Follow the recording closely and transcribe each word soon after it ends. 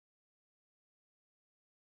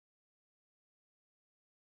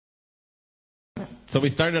So we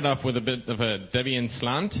started off with a bit of a Debian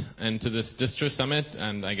slant into this distro summit,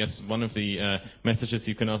 and I guess one of the messages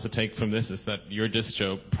you can also take from this is that your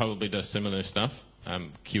distro probably does similar stuff.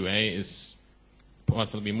 QA is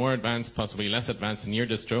possibly more advanced, possibly less advanced than your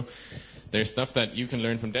distro. There's stuff that you can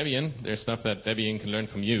learn from Debian. There's stuff that Debian can learn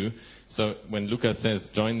from you. So when Lukas says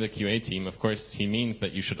join the QA team, of course he means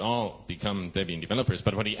that you should all become Debian developers.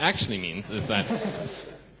 But what he actually means is that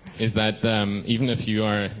even if you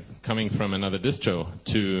are coming from another distro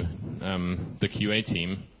to the QA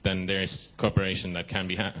team, then there's cooperation that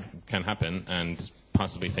can happen and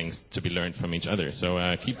possibly things to be learned from each other.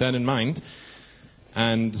 So keep that in mind.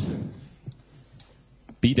 And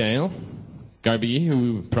Bdale, Garbee,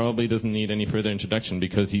 who probably doesn't need any further introduction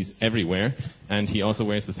because he's everywhere, and he also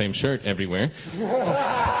wears the same shirt everywhere.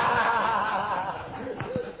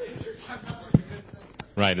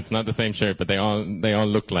 Right, it's not the same shirt, but they all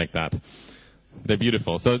look like that. They're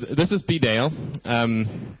beautiful. So this is Bdale.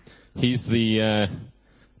 He's the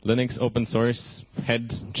Linux open source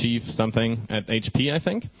head chief something at HP, I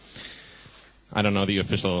think. I don't know the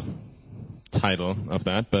official title of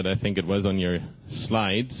that, but I think it was on your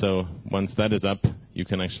slide. So once that is up, you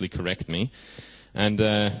can actually correct me. And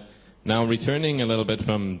now returning a little bit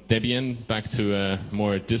from Debian back to a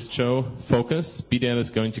more distro focus, Bdale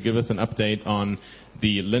is going to give us an update on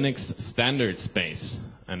the Linux standard space.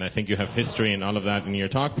 And I think you have history and all of that in your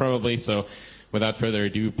talk probably. So without further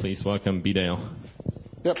ado, please welcome Bdale.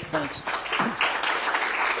 Yep, thanks.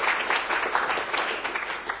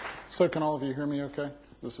 So can all of you hear me okay?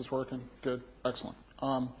 This is working? Good? Excellent.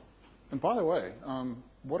 And by the way,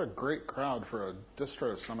 what a great crowd for a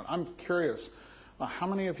distro summit. I'm curious, how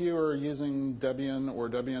many of you are using Debian or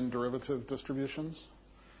Debian derivative distributions?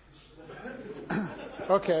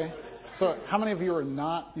 Okay. So how many of you are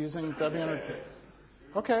not using Debian?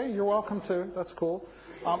 Okay, you're welcome to. That's cool.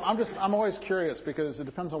 I'm always curious because it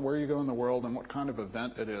depends on where you go in the world and what kind of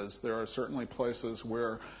event it is. There are certainly places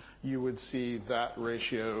where you would see that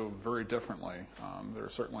ratio very differently. There are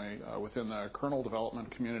certainly, within the kernel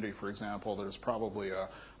development community, for example, there's probably a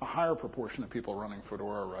higher proportion of people running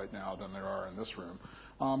Fedora right now than there are in this room.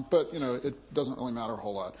 But, it doesn't really matter a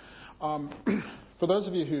whole lot. For those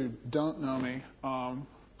of you who don't know me,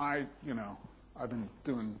 I've been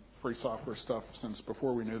doing free software stuff since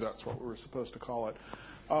before we knew that's what we were supposed to call it.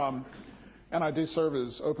 And I do serve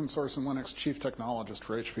as open source and Linux chief technologist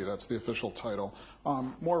for HP. That's the official title.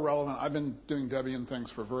 More relevant, I've been doing Debian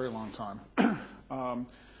things for a very long time.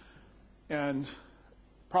 And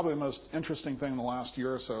probably the most interesting thing in the last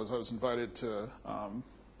year or so is I was invited to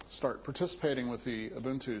start participating with the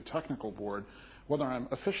Ubuntu technical board. Whether I'm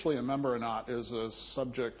officially a member or not is a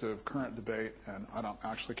subject of current debate, and I don't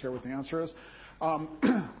actually care what the answer is.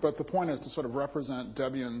 But the point is to sort of represent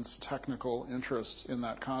Debian's technical interests in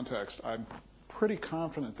that context. I'm pretty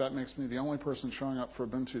confident that makes me the only person showing up for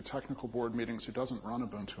Ubuntu technical board meetings who doesn't run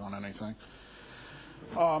Ubuntu on anything.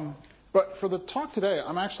 But for the talk today,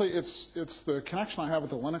 it's the connection I have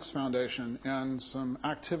with the Linux Foundation and some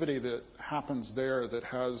activity that happens there that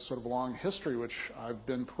has sort of a long history, which I've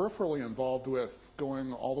been peripherally involved with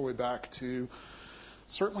going all the way back to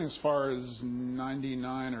certainly as far as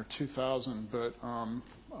 99 or 2000, but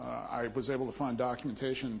I was able to find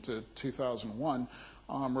documentation to 2001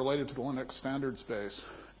 related to the Linux standard space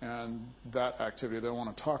and that activity that I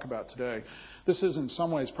want to talk about today. This is in some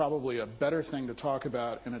ways probably a better thing to talk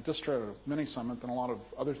about in a distro mini-summit than a lot of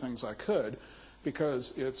other things I could,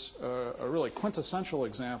 because it's a really quintessential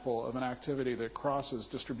example of an activity that crosses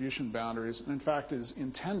distribution boundaries and in fact is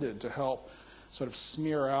intended to help sort of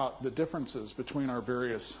smear out the differences between our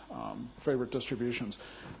various favorite distributions.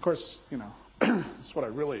 Of course, that's what I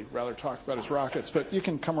really rather talk about is rockets, but you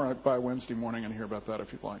can come right by Wednesday morning and hear about that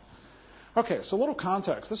if you'd like. Okay, so a little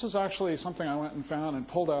context. This is actually something I went and found and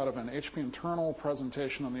pulled out of an HP internal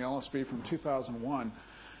presentation on the LSB from 2001,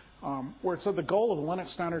 where it said the goal of the Linux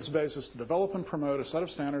standards base is to develop and promote a set of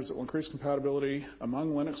standards that will increase compatibility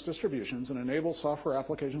among Linux distributions and enable software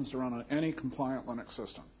applications to run on any compliant Linux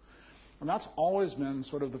system. And that's always been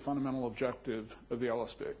sort of the fundamental objective of the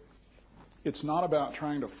LSB. It's not about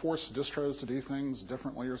trying to force distros to do things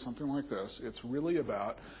differently or something like this. It's really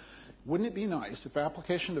about, wouldn't it be nice if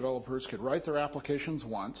application developers could write their applications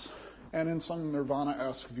once and in some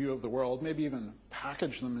Nirvana-esque view of the world, maybe even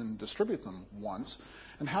package them and distribute them once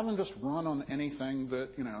and have them just run on anything that,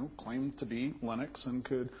 claimed to be Linux and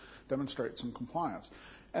could demonstrate some compliance.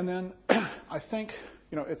 And then I think,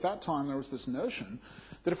 at that time there was this notion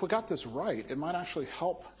that if we got this right, it might actually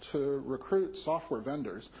help to recruit software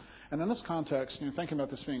vendors. And in this context, thinking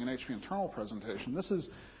about this being an HP internal presentation, this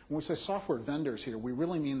is when we say software vendors here, we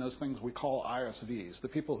really mean those things we call ISVs, the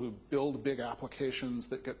people who build big applications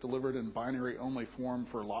that get delivered in binary-only form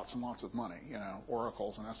for lots and lots of money, you know,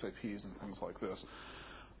 Oracles and SAPs and things like this.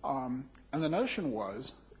 And the notion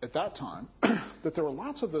was, at that time, that there were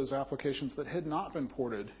lots of those applications that had not been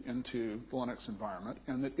ported into the Linux environment,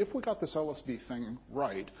 and that if we got this LSB thing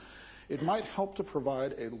right, it might help to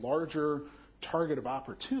provide a larger target of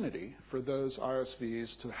opportunity for those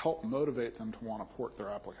ISVs to help motivate them to want to port their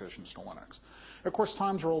applications to Linux. Of course,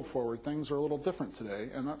 times rolled forward. Things are a little different today,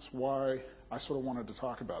 and that's why I sort of wanted to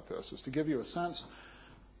talk about this, is to give you a sense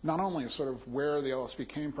not only of sort of where the LSB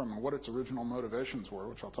came from and what its original motivations were,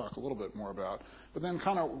 which I'll talk a little bit more about, but then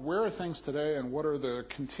kind of where are things today and what are the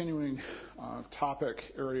continuing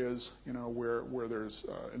topic areas, you know, where there's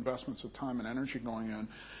investments of time and energy going in,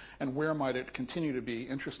 and where might it continue to be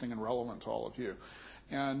interesting and relevant to all of you.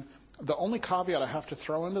 And the only caveat I have to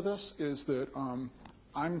throw into this is that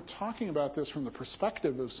I'm talking about this from the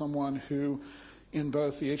perspective of someone who, in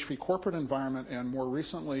both the HP corporate environment and more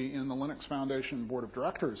recently in the Linux Foundation Board of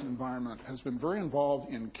Directors environment, has been very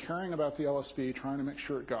involved in caring about the LSB, trying to make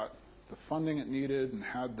sure it got the funding it needed and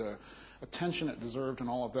had the attention it deserved and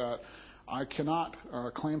all of that. I cannot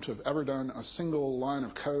claim to have ever done a single line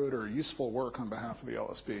of code or useful work on behalf of the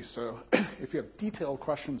LSB. So if you have detailed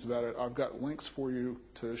questions about it, I've got links for you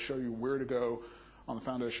to show you where to go on the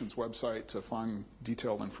Foundation's website to find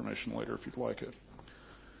detailed information later if you'd like it.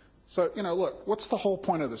 So, you know, look, what's the whole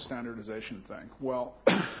point of the standardization thing? Well,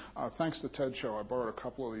 thanks to Ted Show, I borrowed a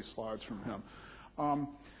couple of these slides from him.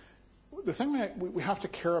 The thing that we have to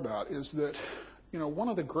care about is that, you know, one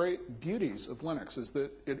of the great beauties of Linux is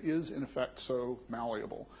that it is, in effect, so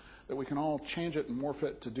malleable, that we can all change it and morph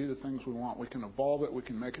it to do the things we want. We can evolve it. We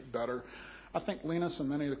can make it better. I think Linus and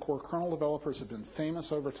many of the core kernel developers have been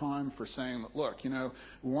famous over time for saying that, look, you know,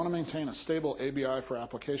 we want to maintain a stable ABI for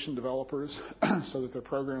application developers so that their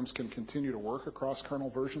programs can continue to work across kernel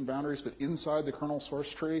version boundaries, but inside the kernel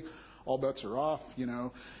source tree, all bets are off. You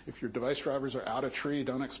know, if your device drivers are out of tree,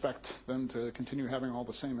 don't expect them to continue having all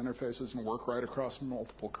the same interfaces and work right across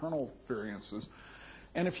multiple kernel variances.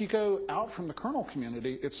 And if you go out from the kernel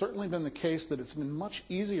community, it's certainly been the case that it's been much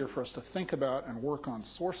easier for us to think about and work on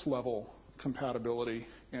source level compatibility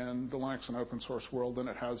in the Linux and open source world than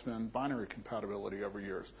it has been binary compatibility over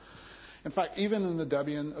years. In fact, even in the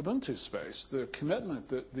Debian Ubuntu space, the commitment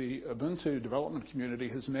that the Ubuntu development community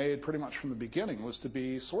has made pretty much from the beginning was to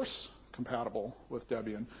be source compatible with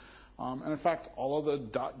Debian. And in fact, all of the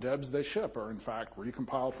 .debs they ship are in fact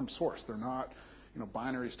recompiled from source. They're not, you know,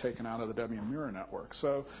 binaries taken out of the Debian mirror network.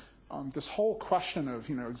 So this whole question of,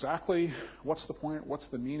 you know, exactly what's the point, what's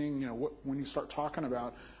the meaning, you know, when you start talking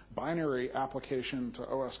about binary application to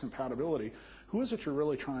OS compatibility, who is it you're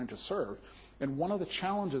really trying to serve? And one of the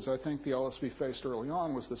challenges I think the LSB faced early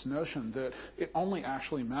on was this notion that it only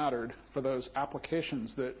actually mattered for those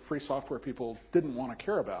applications that free software people didn't want to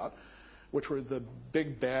care about, which were the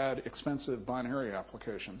big, bad, expensive binary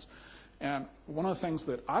applications. And one of the things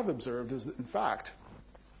that I've observed is that, in fact,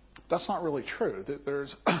 that's not really true, that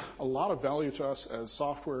there's a lot of value to us as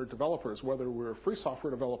software developers, whether we're free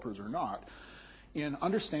software developers or not, in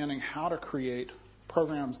understanding how to create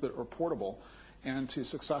programs that are portable and to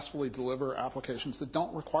successfully deliver applications that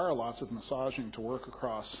don't require lots of massaging to work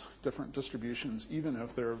across different distributions, even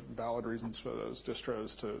if there are valid reasons for those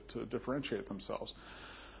distros to differentiate themselves.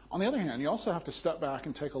 On the other hand, you also have to step back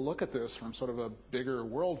and take a look at this from sort of a bigger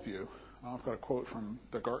worldview. I've got a quote from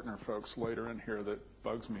the Gartner folks later in here that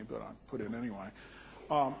bugs me, but I put it anyway.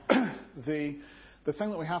 The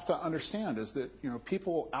thing that we have to understand is that, you know,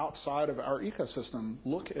 people outside of our ecosystem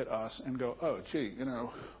look at us and go, oh, gee, you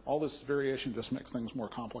know, all this variation just makes things more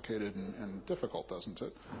complicated and difficult, doesn't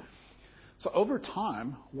it? So over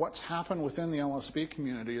time, what's happened within the LSB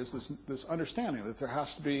community is this understanding that there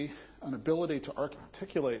has to be an ability to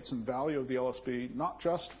articulate some value of the LSB, not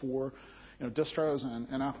just for, you know, distros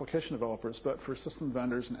and application developers, but for system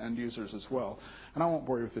vendors and end users as well. And I won't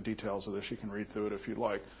bore you with the details of this. You can read through it if you'd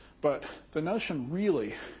like. But the notion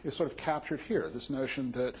really is sort of captured here, this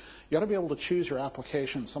notion that you ought to be able to choose your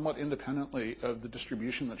application somewhat independently of the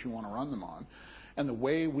distribution that you want to run them on. And the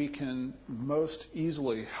way we can most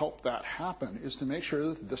easily help that happen is to make sure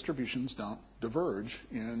that the distributions don't diverge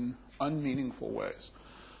in unmeaningful ways.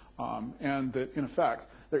 And that, in effect,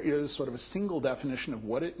 there is sort of a single definition of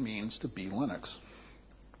what it means to be Linux.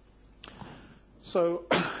 So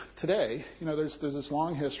today, you know, there's this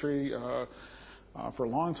long history. For a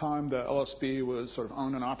long time, the LSB was sort of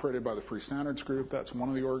owned and operated by the Free Standards Group. That's one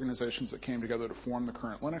of the organizations that came together to form the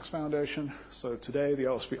current Linux Foundation. So today, the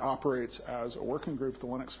LSB operates as a working group at the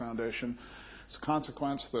Linux Foundation. As a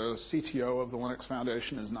consequence, the CTO of the Linux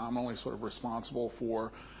Foundation is nominally sort of responsible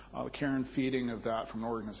for the care and feeding of that from an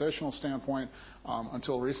organizational standpoint.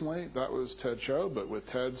 Until recently, that was Ted Cho, but with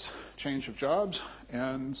Ted's change of jobs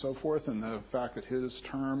and so forth, and the fact that his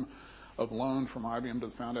term of loan from IBM to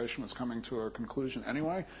the foundation was coming to a conclusion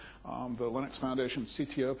anyway, the Linux Foundation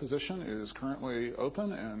CTO position is currently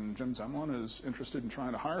open, and Jim Zemlin is interested in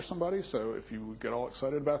trying to hire somebody. So if you get all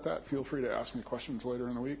excited about that, feel free to ask me questions later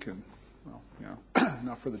in the week. And, well, you know,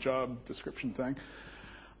 enough for the job description thing.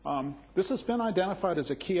 This has been identified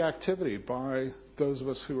as a key activity by those of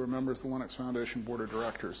us who are members of the Linux Foundation Board of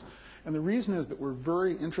Directors. And the reason is that we're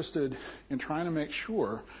very interested in trying to make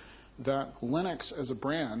sure that Linux as a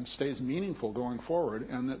brand stays meaningful going forward,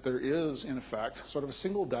 and that there is, in effect, sort of a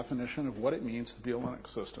single definition of what it means to be a Linux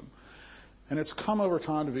system. And it's come over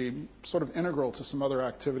time to be sort of integral to some other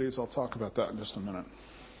activities. I'll talk about that in just a minute.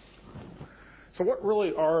 So what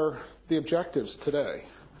really are the objectives today?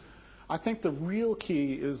 I think the real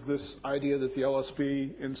key is this idea that the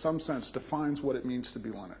LSB, in some sense, defines what it means to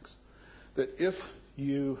be Linux. That if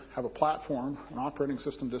you have a platform, an operating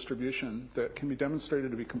system distribution that can be demonstrated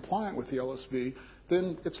to be compliant with the LSB,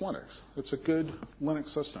 then it's Linux. It's a good Linux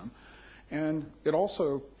system. And it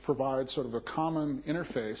also provides sort of a common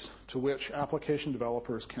interface to which application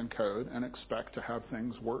developers can code and expect to have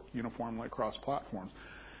things work uniformly across platforms.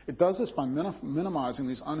 It does this by minimizing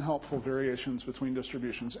these unhelpful variations between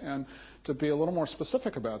distributions. And to be a little more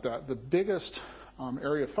specific about that, the biggest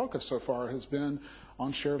area of focus so far has been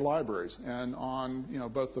on shared libraries and on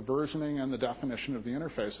both the versioning and the definition of the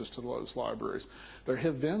interfaces to those libraries. There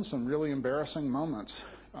have been some really embarrassing moments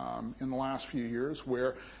in the last few years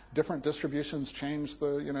where different distributions changed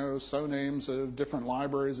the so names of different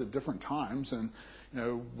libraries at different times, and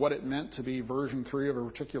what it meant to be version 3 of a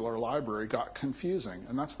particular library got confusing.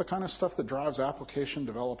 And that's the kind of stuff that drives application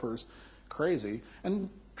developers crazy and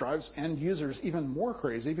drives end users even more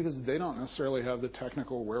crazy, because they don't necessarily have the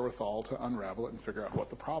technical wherewithal to unravel it and figure out what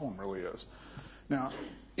the problem really is. Now,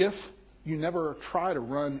 if you never try to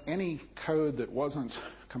run any code that wasn't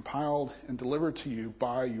compiled and delivered to you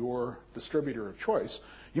by your distributor of choice,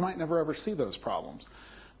 you might never ever see those problems.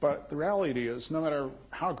 But the reality is, no matter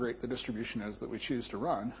how great the distribution is that we choose to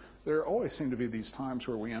run, there always seem to be these times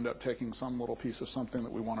where we end up taking some little piece of something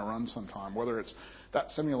that we want to run sometime, whether it's that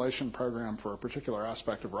simulation program for a particular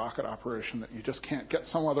aspect of rocket operation that you just can't get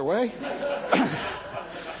some other way,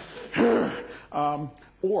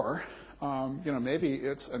 or maybe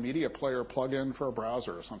it's a media player plugin for a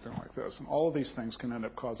browser or something like this. And all of these things can end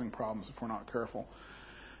up causing problems if we're not careful.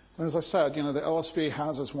 And as I said, the LSB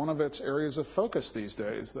has as one of its areas of focus these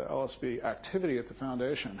days, the LSB activity at the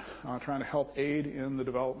foundation, trying to help aid in the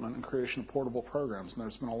development and creation of portable programs. And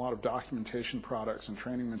there's been a lot of documentation products and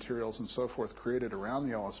training materials and so forth created around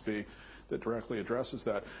the LSB that directly addresses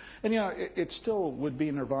that. And it still would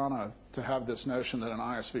be nirvana to have this notion that an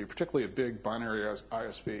ISV, particularly a big binary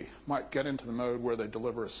ISV, might get into the mode where they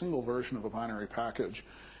deliver a single version of a binary package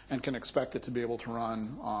and can expect it to be able to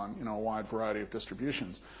run on a wide variety of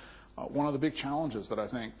distributions. One of the big challenges that I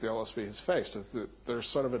think the LSB has faced is that there's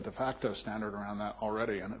sort of a de facto standard around that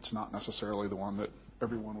already, and it's not necessarily the one that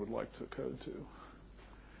everyone would like to code to.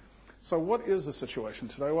 So what is the situation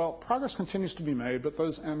today? Well, progress continues to be made, but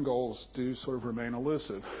those end goals do sort of remain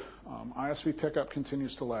elusive. ISV pickup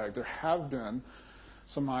continues to lag. There have been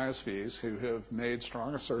some ISVs who have made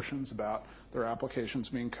strong assertions about their applications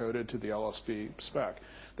being coded to the LSB spec.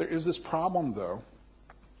 There is this problem, though.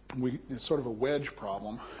 It's sort of a wedge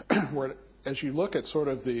problem, where as you look at sort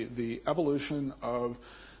of the evolution of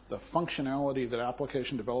the functionality that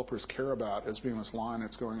application developers care about as being this line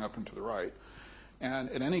that's going up and to the right, and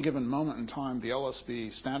at any given moment in time, the LSB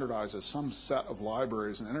standardizes some set of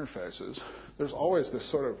libraries and interfaces, there's always this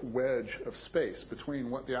sort of wedge of space between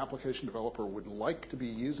what the application developer would like to be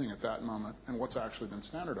using at that moment and what's actually been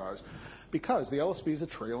standardized, because the LSB is a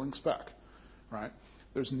trailing spec, right?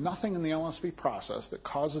 There's nothing in the LSB process that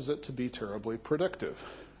causes it to be terribly predictive.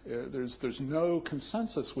 There's no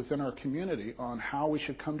consensus within our community on how we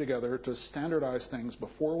should come together to standardize things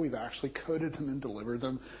before we've actually coded them and delivered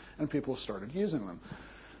them and people have started using them.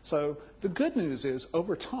 So the good news is,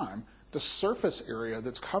 over time, the surface area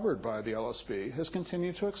that's covered by the LSB has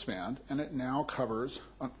continued to expand, and it now covers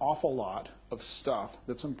an awful lot of stuff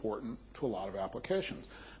that's important to a lot of applications.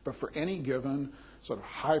 But for any given sort of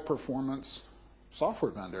high-performance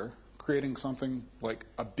software vendor creating something like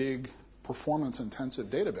a big performance-intensive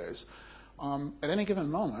database, at any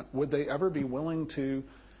given moment, would they ever be willing to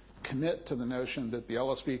commit to the notion that the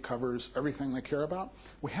LSB covers everything they care about?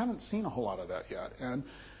 We haven't seen a whole lot of that yet. And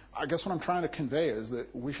I guess what I'm trying to convey is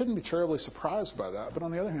that we shouldn't be terribly surprised by that. But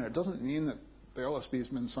on the other hand, it doesn't mean that the LSB has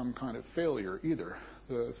been some kind of failure either.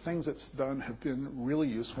 The things it's done have been really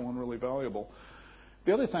useful and really valuable.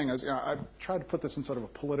 The other thing is, I've tried to put this in sort of a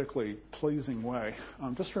politically pleasing way.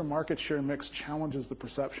 Just for market share mix challenges the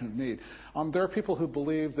perception of need. There are people who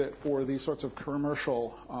believe that for these sorts of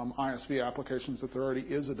commercial ISV applications that there already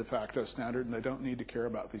is a de facto standard and they don't need to care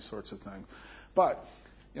about these sorts of things. But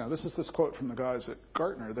this is this quote from the guys at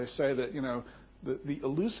Gartner. They say that the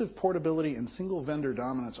elusive portability and single vendor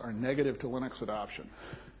dominance are negative to Linux adoption.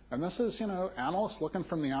 And this is analysts looking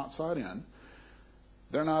from the outside in.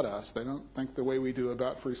 They're not us. They don't think the way we do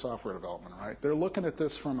about free software development, right? They're looking at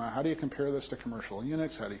this from how do you compare this to commercial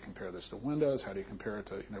Unix? How do you compare this to Windows? How do you compare it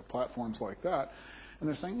to platforms like that? And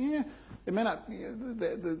they're saying, it may not,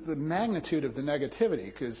 the magnitude of the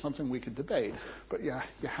negativity is something we could debate, but you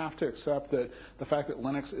have to accept that the fact that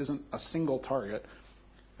Linux isn't a single target,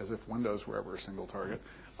 as if Windows were ever a single target,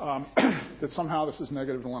 that somehow this is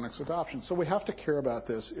negative to Linux adoption. So we have to care about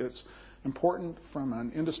this. It's important from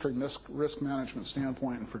an industry risk management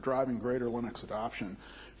standpoint and for driving greater Linux adoption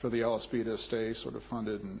for the LSB to stay sort of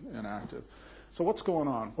funded and active. So what's going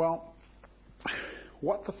on? Well,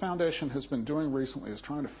 what the foundation has been doing recently is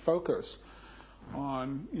trying to focus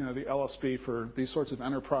on the LSB for these sorts of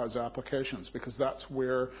enterprise applications, because that's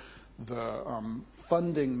where the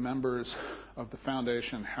funding members of the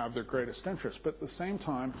foundation have their greatest interest. But at the same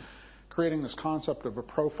time, creating this concept of a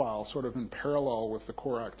profile sort of in parallel with the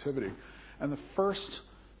core activity. And the first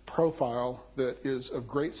profile that is of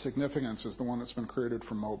great significance is the one that's been created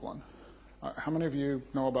for Moblin. How many of you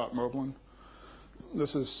know about Moblin?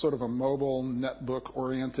 This is sort of a mobile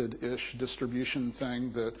netbook-oriented-ish distribution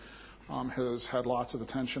thing that has had lots of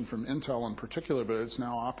attention from Intel in particular, but it's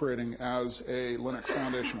now operating as a Linux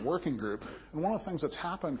Foundation working group. And one of the things that's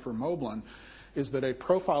happened for Moblin is that a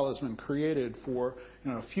profile has been created for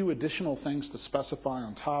a few additional things to specify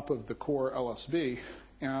on top of the core LSB,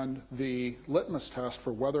 and the litmus test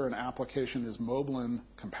for whether an application is Moblin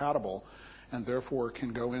compatible and therefore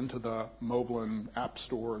can go into the Moblin App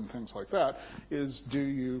Store and things like that is, do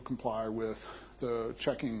you comply with the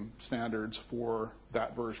checking standards for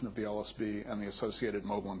that version of the LSB and the associated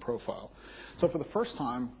Moblin profile? So for the first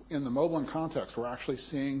time in the Moblin context, we're actually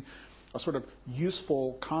seeing a sort of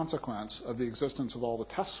useful consequence of the existence of all the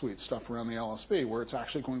test suite stuff around the LSB, where it's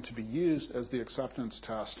actually going to be used as the acceptance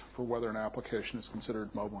test for whether an application is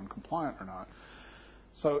considered Moblin compliant or not.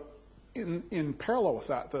 So in parallel with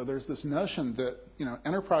that, though, there's this notion that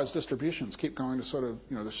enterprise distributions keep going to sort of,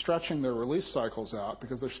 they're stretching their release cycles out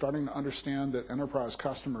because they're starting to understand that enterprise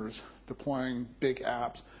customers deploying big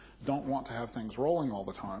apps don't want to have things rolling all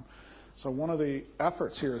the time. So one of the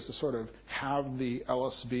efforts here is to sort of have the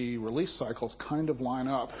LSB release cycles kind of line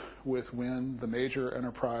up with when the major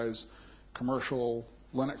enterprise commercial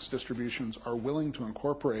Linux distributions are willing to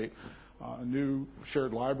incorporate new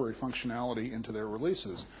shared library functionality into their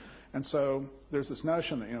releases. And so there's this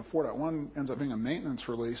notion that 4.1 ends up being a maintenance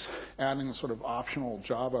release, adding a sort of optional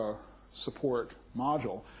Java support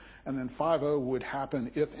module. And then 5.0 would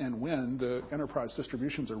happen if and when the enterprise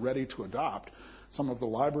distributions are ready to adopt some of the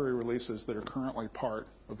library releases that are currently part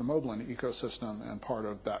of the Moblin ecosystem and part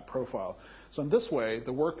of that profile. So in this way,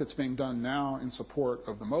 the work that's being done now in support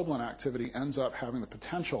of the Moblin activity ends up having the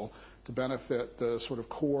potential to benefit the sort of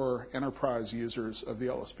core enterprise users of the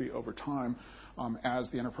LSB over time as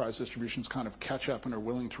the enterprise distributions kind of catch up and are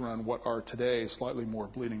willing to run what are today slightly more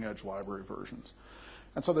bleeding edge library versions.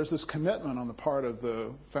 And so there's this commitment on the part of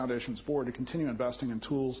the Foundation's board to continue investing in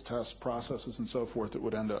tools, tests, processes, and so forth that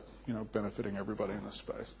would end up benefiting everybody in this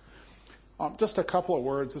space. Just a couple of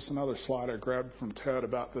words. This is another slide I grabbed from Ted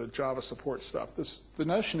about the Java support stuff. The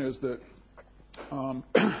notion is that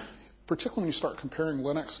particularly when you start comparing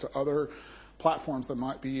Linux to other platforms that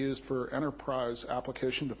might be used for enterprise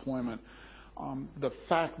application deployment, the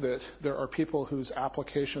fact that there are people whose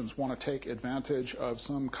applications want to take advantage of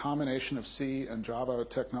some combination of C and Java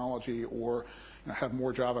technology, or have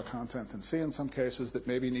more Java content than C in some cases, that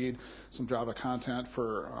maybe need some Java content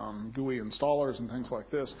for GUI installers and things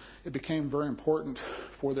like this, it became very important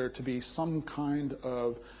for there to be some kind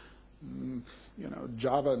of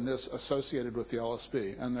Java-ness associated with the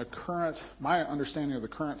LSB. And my understanding of the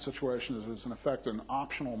current situation is it's in effect an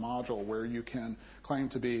optional module where you can claim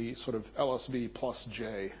to be sort of LSB plus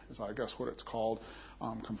J, is I guess what it's called,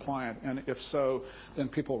 compliant. And if so, then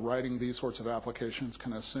people writing these sorts of applications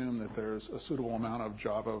can assume that there's a suitable amount of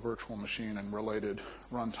Java virtual machine and related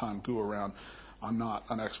runtime GUI around. I'm not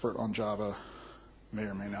an expert on Java, may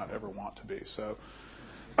or may not ever want to be. So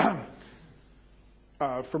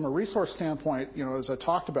from a resource standpoint, as I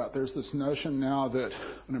talked about, there's this notion now that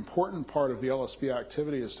an important part of the LSB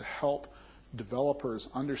activity is to help developers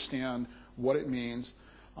understand what it means,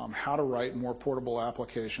 how to write more portable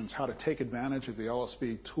applications, how to take advantage of the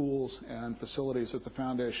LSB tools and facilities at the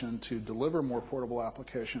Foundation to deliver more portable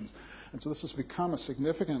applications. And so this has become a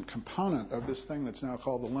significant component of this thing that's now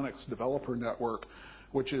called the Linux Developer Network,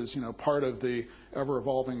 which is, part of the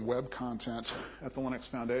ever-evolving web content at the Linux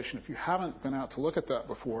Foundation. If you haven't been out to look at that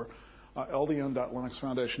before,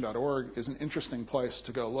 ldn.linuxfoundation.org is an interesting place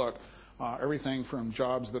to go look. Everything from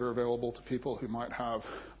jobs that are available to people who might have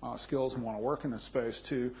skills and want to work in this space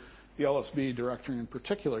to the LSB directory in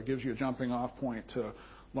particular gives you a jumping off point to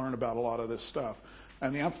learn about a lot of this stuff.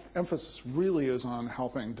 And the emphasis really is on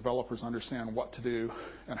helping developers understand what to do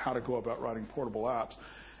and how to go about writing portable apps.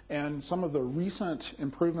 And some of the recent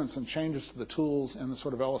improvements and changes to the tools in the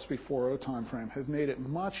sort of LSB 4.0 timeframe have made it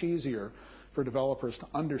much easier for developers to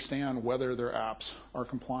understand whether their apps are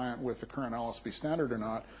compliant with the current LSB standard or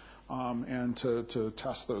not, and to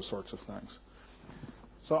test those sorts of things.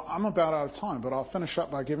 So I'm about out of time, but I'll finish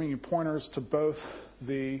up by giving you pointers to both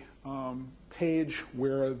the page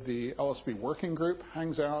where the LSB working group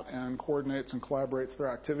hangs out and coordinates and collaborates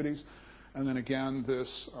their activities, and then again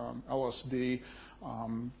this LSB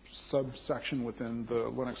subsection within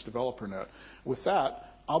the Linux Developer Net. With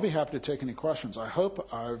that, I'll be happy to take any questions. I hope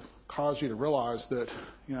I've caused you to realize that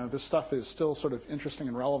this stuff is still sort of interesting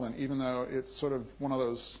and relevant, even though it's sort of one of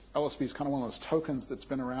those, LSB is kind of one of those tokens that's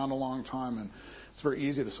been around a long time, and it's very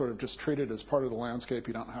easy to sort of just treat it as part of the landscape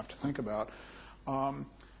you don't have to think about.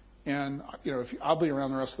 And I'll be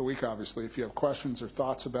around the rest of the week, obviously. If you have questions or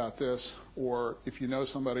thoughts about this, or if you know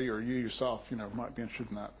somebody or you yourself might be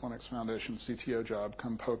interested in that Linux Foundation CTO job,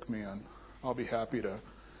 come poke me, and I'll be happy to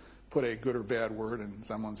put a good or bad word in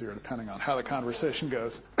someone's ear, depending on how the conversation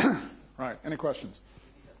goes. Right. Any questions?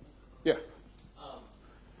 Yeah.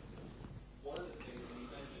 One of the things, when you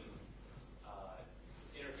mentioned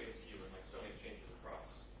interface view and so many changes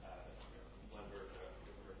across one version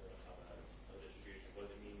of a distribution, what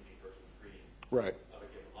does it mean to be version 3 Right. of a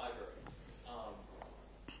given library?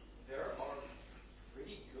 There are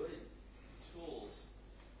pretty good tools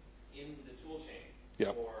in the tool chain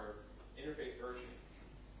for interface versioning,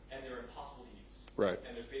 and they're impossible to use. Right.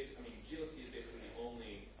 And there's basically, GLXC is basically the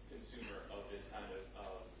only consumer of this kind of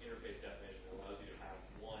interface definition that allows you to have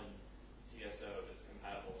one DSO that's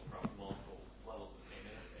compatible across multiple levels of the same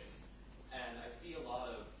interface. And I see a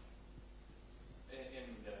lot of, in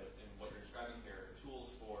what you're describing here,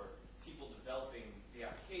 tools for people developing the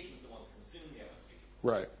applications that want to consume the LSB.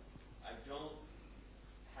 Right. I don't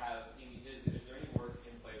have any, is there any work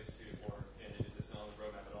in place to, and is this on the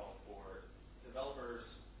roadmap at all, for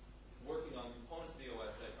developers working on components of the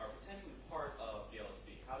OS that are potentially part of the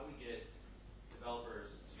LSB? How do we get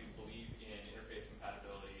developers to believe in interface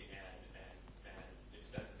compatibility and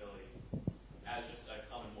extensibility as just a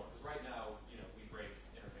common more? Because right now, we break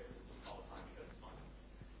interfaces all the time because it's fun.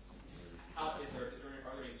 Are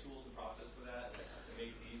there any tools and process for that to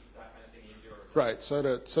make that kind of thing easier? Right. So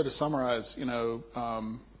to summarize,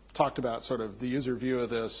 talked about sort of the user view of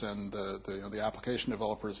this and the application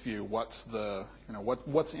developer's view. What's the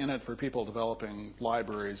what's in it for people developing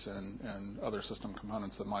libraries and other system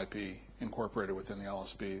components that might be incorporated within the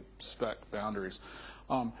LSB spec boundaries?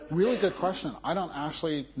 Really good question. I don't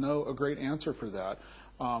actually know a great answer for that.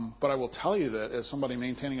 But I will tell you that as somebody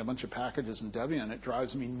maintaining a bunch of packages in Debian, it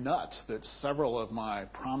drives me nuts that several of my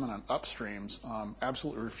prominent upstreams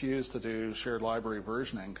absolutely refuse to do shared library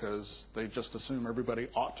versioning because they just assume everybody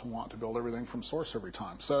ought to want to build everything from source every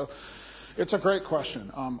time. So it's a great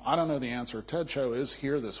question. I don't know the answer. Ted Cho is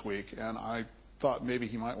here this week, and I thought maybe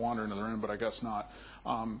he might wander into the room, but I guess not.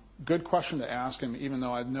 Good question to ask him, even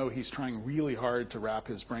though I know he's trying really hard to wrap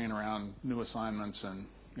his brain around new assignments and,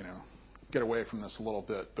 get away from this a little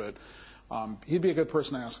bit, but he'd be a good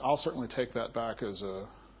person to ask. I'll certainly take that back as a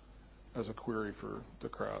query for the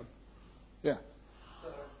crowd. Yeah. So,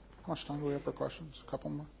 how much time do we have for questions? A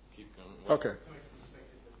couple more? Keep going. Okay.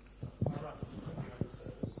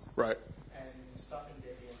 Right. and stuff in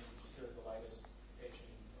Debian, which is the latest version,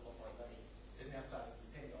 a lot more money, is now starting to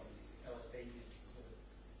depend on LSB specific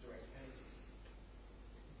direct dependencies.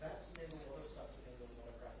 That's then a lot of stuff depends on what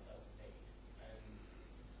a crap doesn't need. And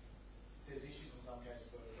there's issues in some cases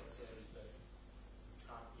where we've got servers that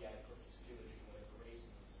can't be adequate for security for whatever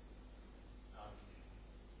reasons.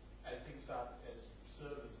 As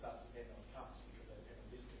servers start to depend on cups because they depend on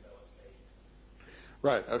this kind of LSB.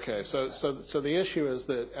 Right. Okay. So the issue is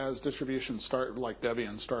that as distributions start, like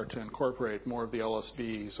Debian, start to incorporate more of the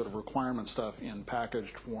LSB sort of requirement stuff in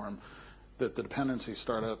packaged form, that the dependencies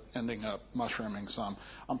start ending up mushrooming some.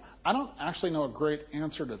 I don't actually know a great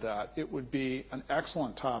answer to that. It would be an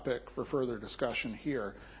excellent topic for further discussion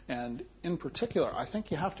here. And in particular, I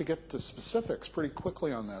think you have to get to specifics pretty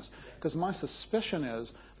quickly on this, because my suspicion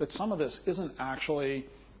is that some of this isn't actually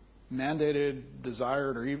mandated,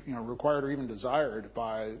 desired, or required or even desired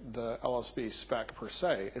by the LSB spec per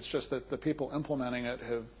se. It's just that the people implementing it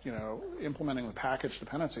have, implementing the package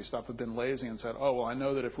dependency stuff have been lazy and said, oh, well, I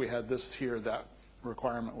know that if we had this here, that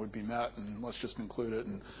requirement would be met, and let's just include it.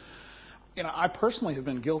 And I personally have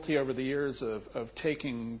been guilty over the years of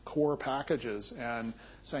taking core packages and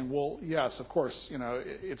saying, well, yes, of course,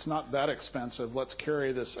 it's not that expensive. Let's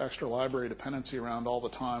carry this extra library dependency around all the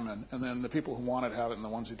time, and then the people who want it have it, and the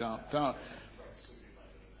ones who don't.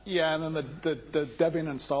 Yeah, and then the Debian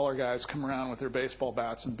installer guys come around with their baseball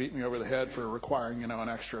bats and beat me over the head for requiring, an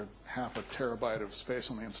extra half a terabyte of space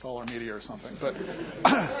on the installer media or something. But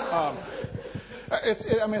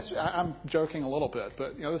I'm joking a little bit,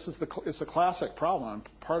 but it's a classic problem.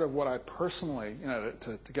 Part of what I personally,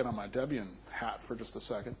 to get on my Debian hat for just a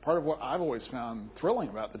second, part of what I've always found thrilling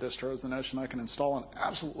about the distro is the notion I can install an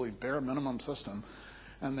absolutely bare minimum system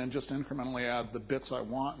and then just incrementally add the bits I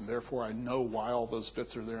want, and therefore I know why all those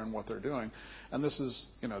bits are there and what they're doing. And this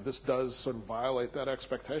is, this does sort of violate that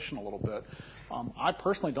expectation a little bit. I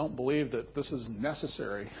personally don't believe that this is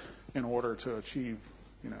necessary in order to achieve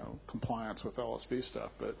compliance with LSB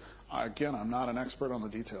stuff. But again, I'm not an expert on the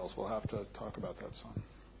details. We'll have to talk about that some.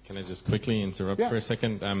 Can I just quickly interrupt for a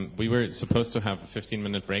second? We were supposed to have a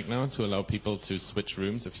 15-minute break now to allow people to switch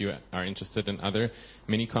rooms if you are interested in other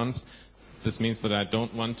mini-confs. This means that I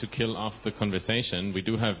don't want to kill off the conversation. We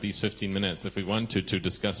do have these 15 minutes if we want to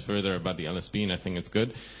discuss further about the LSB, and I think it's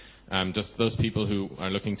good. Just those people who are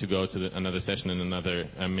looking to go to another session in another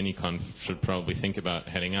mini-conf should probably think about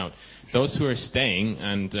heading out. Those who are staying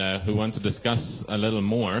and who want to discuss a little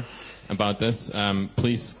more about this,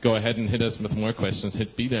 please go ahead and hit us with more questions.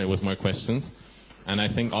 Hit Bdale with more questions. And I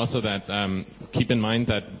think also that keep in mind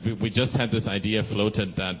that we just had this idea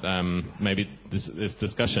floated that maybe this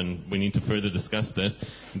discussion, we need to further discuss this.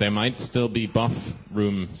 There might still be buff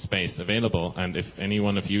room space available, and if any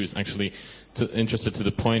one of you is actually interested to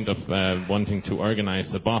the point of wanting to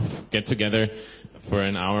organize a buff, get together for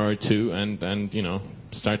an hour or two and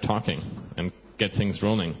start talking and get things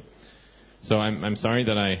rolling. So I'm sorry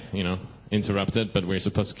that I interrupted, but we're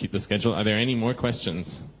supposed to keep the schedule. Are there any more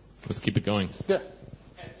questions? Let's keep it going. Yeah.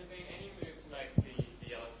 Has there been any move to make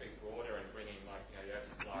the LSB broader and bring in the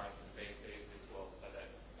open Solaris and the BSDs as well, so that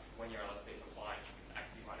when you're LSB compliant, you can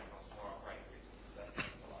actually run across more operating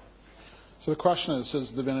systems? So the question is,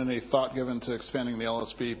 has there been any thought given to expanding the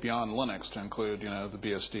LSB beyond Linux to include, the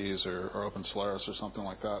BSDs or Open Solaris or something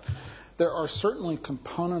like that? There are certainly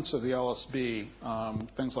components of the LSB,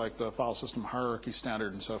 things like the file system hierarchy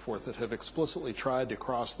standard and so forth, that have explicitly tried to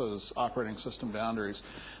cross those operating system boundaries.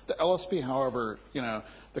 The LSB, however,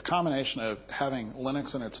 the combination of having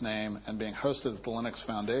Linux in its name and being hosted at the Linux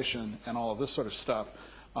Foundation and all of this sort of stuff,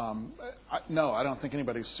 no, I don't think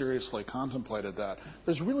anybody's seriously contemplated that.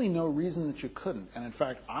 There's really no reason that you couldn't. And in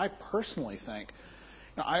fact, I personally think,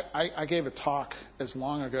 I gave a talk as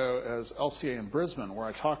long ago as LCA in Brisbane where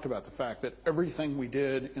I talked about the fact that everything we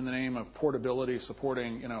did in the name of portability,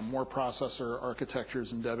 supporting more processor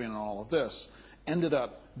architectures in Debian and all of this, ended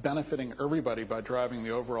up benefiting everybody by driving the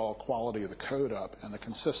overall quality of the code up and the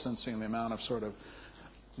consistency and the amount of sort of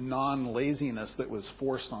non-laziness that was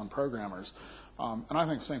forced on programmers. And I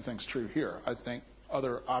think the same thing's true here. I think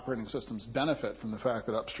other operating systems benefit from the fact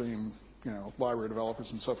that upstream, library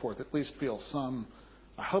developers and so forth at least feel some,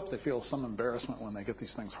 I hope they feel some embarrassment when they get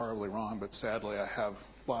these things horribly wrong, but sadly I have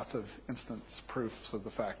lots of instance proofs of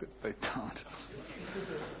the fact that they don't.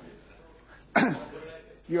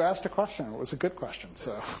 You asked a question. It was a good question,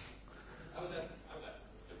 so. I was asking,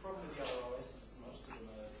 the problem with the other OS is most of them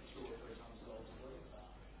are 2 or 3 times sold as Linux are.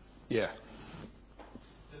 Yeah.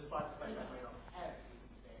 Despite the fact that we don't have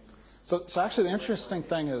standards. So actually the interesting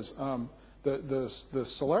thing is the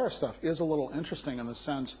Solaris stuff is a little interesting in the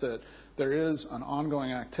sense that there is an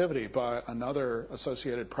ongoing activity by another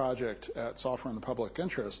associated project at Software in the Public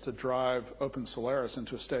Interest to drive Open Solaris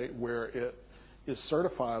into a state where it is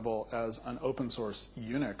certifiable as an open source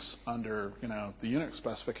Unix under the Unix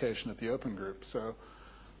specification at the Open Group. So,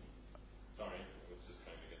 sorry, I was just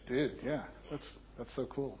trying to get. Dude, yeah, that's so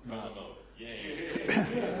cool. No.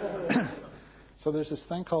 Yay. So there's this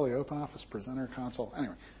thing called the OpenOffice Presenter Console.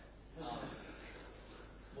 Anyway.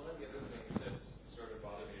 One of the other things that's sort of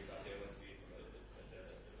bothered me about the LSB from a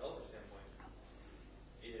developer standpoint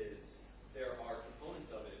is there are components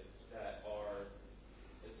of it that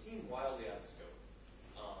seem wildly out of scope.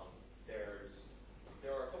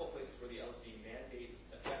 There are a couple places where the LSB mandates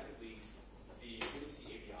effectively the Unix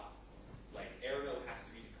API. Like Airno has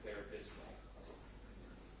to be declared this way.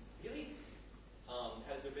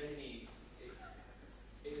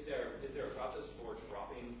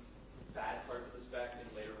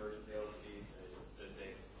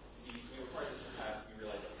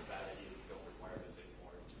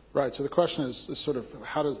 Right. So the question is sort of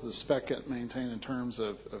how does the spec get maintained in terms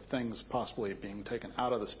of things possibly being taken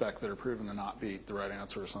out of the spec that are proven to not be the right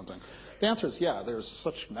answer or something? The answer is yeah, there's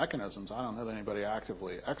such mechanisms. I don't know that anybody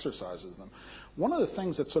actively exercises them. One of the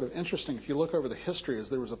things that's sort of interesting, if you look over the history, is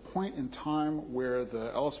there was a point in time where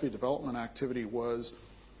the LSB development activity was,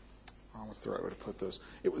 what's the right way to put this?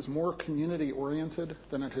 It was more community-oriented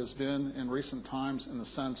than it has been in recent times in the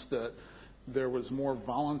sense that there was more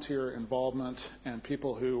volunteer involvement and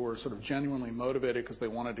people who were sort of genuinely motivated because they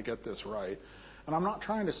wanted to get this right. And I'm not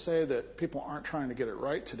trying to say that people aren't trying to get it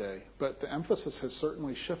right today, but the emphasis has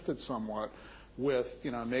certainly shifted somewhat with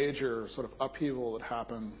a major sort of upheaval that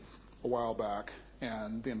happened a while back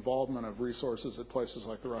and the involvement of resources at places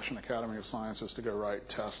like the Russian Academy of Sciences to go write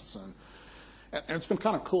tests. And it's been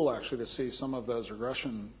kind of cool, actually, to see some of those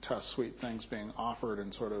regression test suite things being offered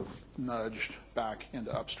and sort of nudged back into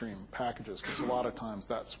upstream packages, because a lot of times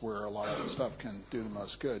that's where a lot of that stuff can do the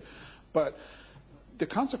most good. But the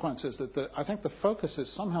consequence is that I think the focus has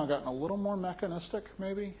somehow gotten a little more mechanistic,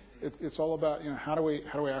 maybe. It's all about, how do we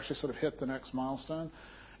actually sort of hit the next milestone?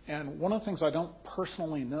 And one of the things I don't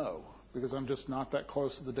personally know, because I'm just not that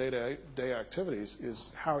close to the day-to-day activities,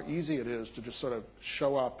 is how easy it is to just sort of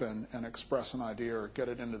show up and express an idea or get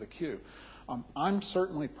it into the queue. I'm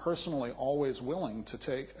certainly personally always willing to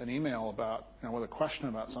take an email about, with a question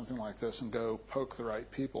about something like this and go poke the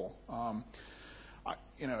right people.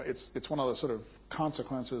 It's one of those sort of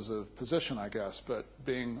consequences of position, I guess, but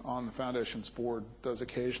being on the Foundation's board does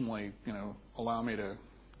occasionally, allow me to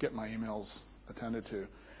get my emails attended to.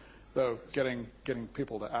 Though getting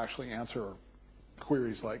people to actually answer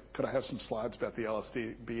queries like, could I have some slides about the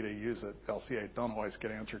LSB to use at LCA, don't always get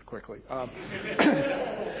answered quickly.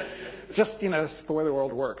 Just, it's the way the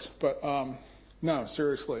world works. But no,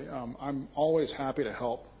 seriously, I'm always happy to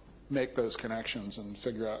help make those connections and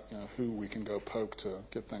figure out who we can go poke to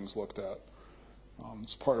get things looked at.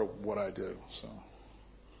 It's part of what I do. So,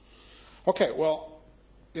 okay, well,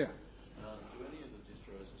 yeah.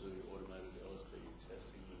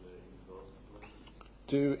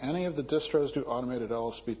 Do any of the distros do automated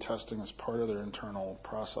LSB testing as part of their internal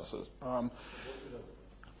processes?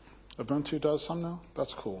 Ubuntu does some now?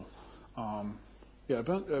 That's cool. Yeah,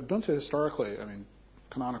 Ubuntu historically,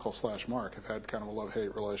 Canonical / Mark have had kind of a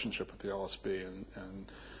love-hate relationship with the LSB,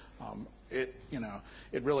 and it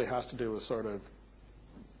really has to do with sort of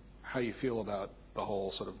how you feel about the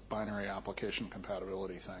whole sort of binary application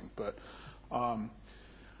compatibility thing. But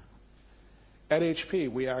at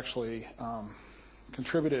HP, we actually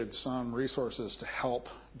contributed some resources to help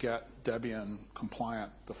get Debian compliant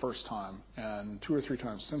the first time, and 2 or 3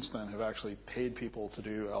 times since then have actually paid people to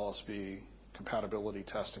do LSB compatibility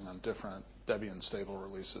testing on different Debian stable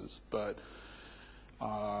releases. But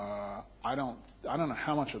I don't know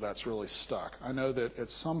how much of that's really stuck. I know that at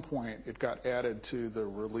some point it got added to the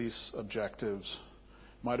release objectives.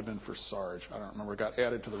 Might have been for Sarge, I don't remember. It got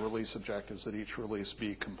added to the release objectives that each release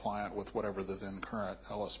be compliant with whatever the then current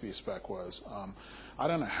LSB spec was. I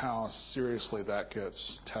don't know how seriously that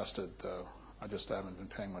gets tested, though. I just haven't been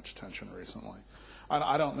paying much attention recently.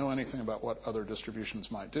 I don't know anything about what other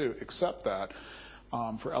distributions might do, except that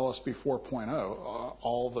for LSB 4.0,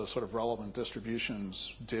 all the sort of relevant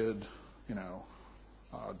distributions did,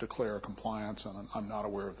 declare compliance, and I'm not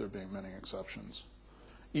aware of there being many exceptions.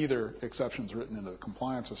 Either exceptions written into the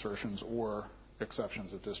compliance assertions or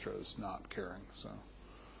exceptions of distros not caring. So,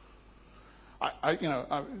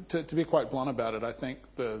 to be quite blunt about it, I think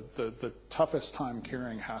the toughest time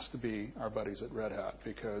caring has to be our buddies at Red Hat,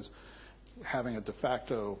 because having a de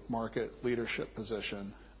facto market leadership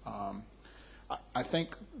position, I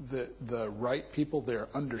think that the right people there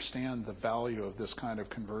understand the value of this kind of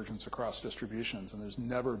convergence across distributions, and there's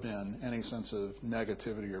never been any sense of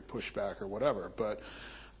negativity or pushback or whatever. But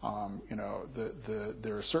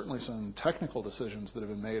there are certainly some technical decisions that have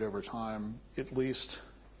been made over time, at least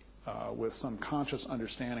with some conscious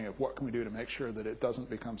understanding of what can we do to make sure that it doesn't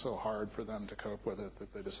become so hard for them to cope with it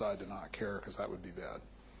that they decide to not care, because that would be bad.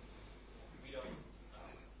 We don't.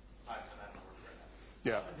 I'm not working right now.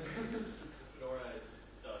 Yeah. Fedora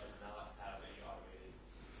does not have any automated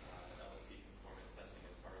LSB conformance testing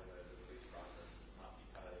as part of the release process, not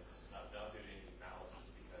because not due to any malice,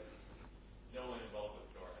 just because no one involved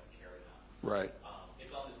with Fedora has cared enough. Right.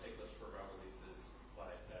 It's on the take list for raw releases,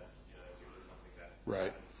 but that's usually something that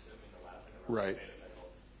Right. happens in the lab in the Right. beta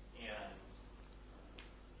cycle. And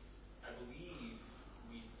I believe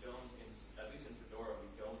we don't, at least in Fedora, we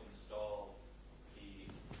don't install the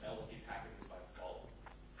LSB packages by default,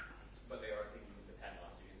 but they are thinking of the depend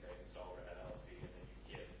on, so you can say install Red Hat LSB and then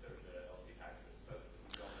you get the LSB packages, but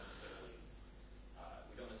we don't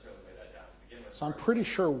necessarily lay that down to begin with. So I'm pretty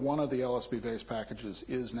sure one of the LSB-based packages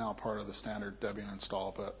is now part of the standard Debian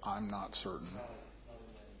install, but I'm not certain.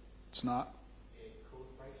 It's not?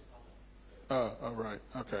 Oh, right.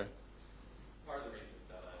 Okay. Part of the reason is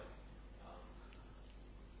that,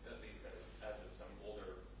 at least as of some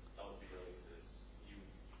older LSB releases, you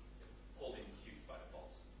pulled in Qt by default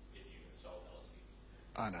if you installed LSB.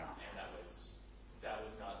 I know. And that was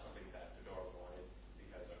not something that Fedora wanted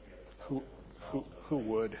because we have Who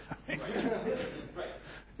would? Right.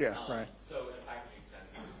 Yeah, right. So in a packaging sense,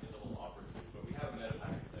 it's a little awkward to use, but we have a meta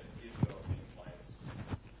package that is LSB compliant.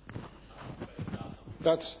 But it's not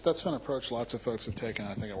something. That's been an approach lots of folks have taken.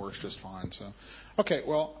 I think it works just fine. So, okay.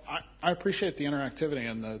 Well, I appreciate the interactivity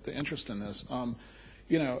and the interest in this.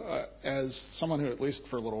 As someone who, at least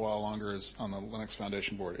for a little while longer, is on the Linux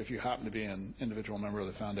Foundation board, if you happen to be an individual member of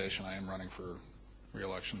the foundation, I am running for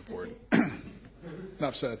re-election to the board.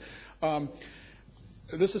 Enough said.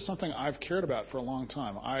 This is something I've cared about for a long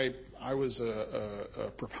time. I was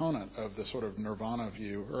a proponent of the sort of nirvana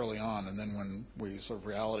view early on, and then when we sort of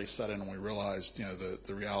reality set in and we realized,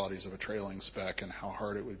 the realities of a trailing spec and how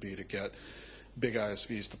hard it would be to get big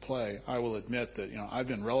ISVs to play, I will admit that, I've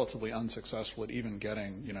been relatively unsuccessful at even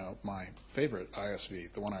getting, my favorite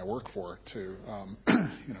ISV, the one I work for, to,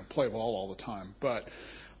 play ball all the time. But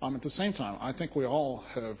at the same time, I think we all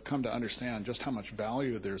have come to understand just how much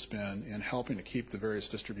value there's been in helping to keep the various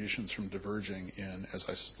distributions from diverging in, as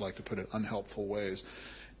I like to put it, unhelpful ways.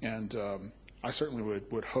 And I certainly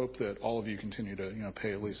would hope that all of you continue to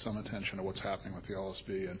pay at least some attention to what's happening with the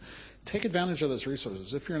LSB and take advantage of those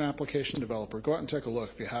resources. If you're an application developer, go out and take a look,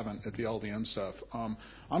 if you haven't, at the LDN stuff.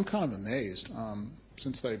 I'm kind of amazed.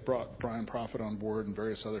 Since they brought Brian Prophet on board and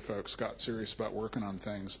various other folks got serious about working on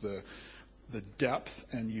things, the depth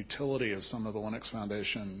and utility of some of the Linux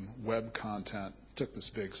Foundation web content took this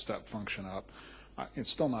big step function up.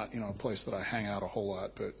 It's still not, a place that I hang out a whole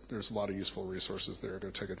lot, but there's a lot of useful resources there. Go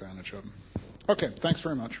take advantage of them. Okay, thanks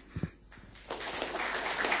very much.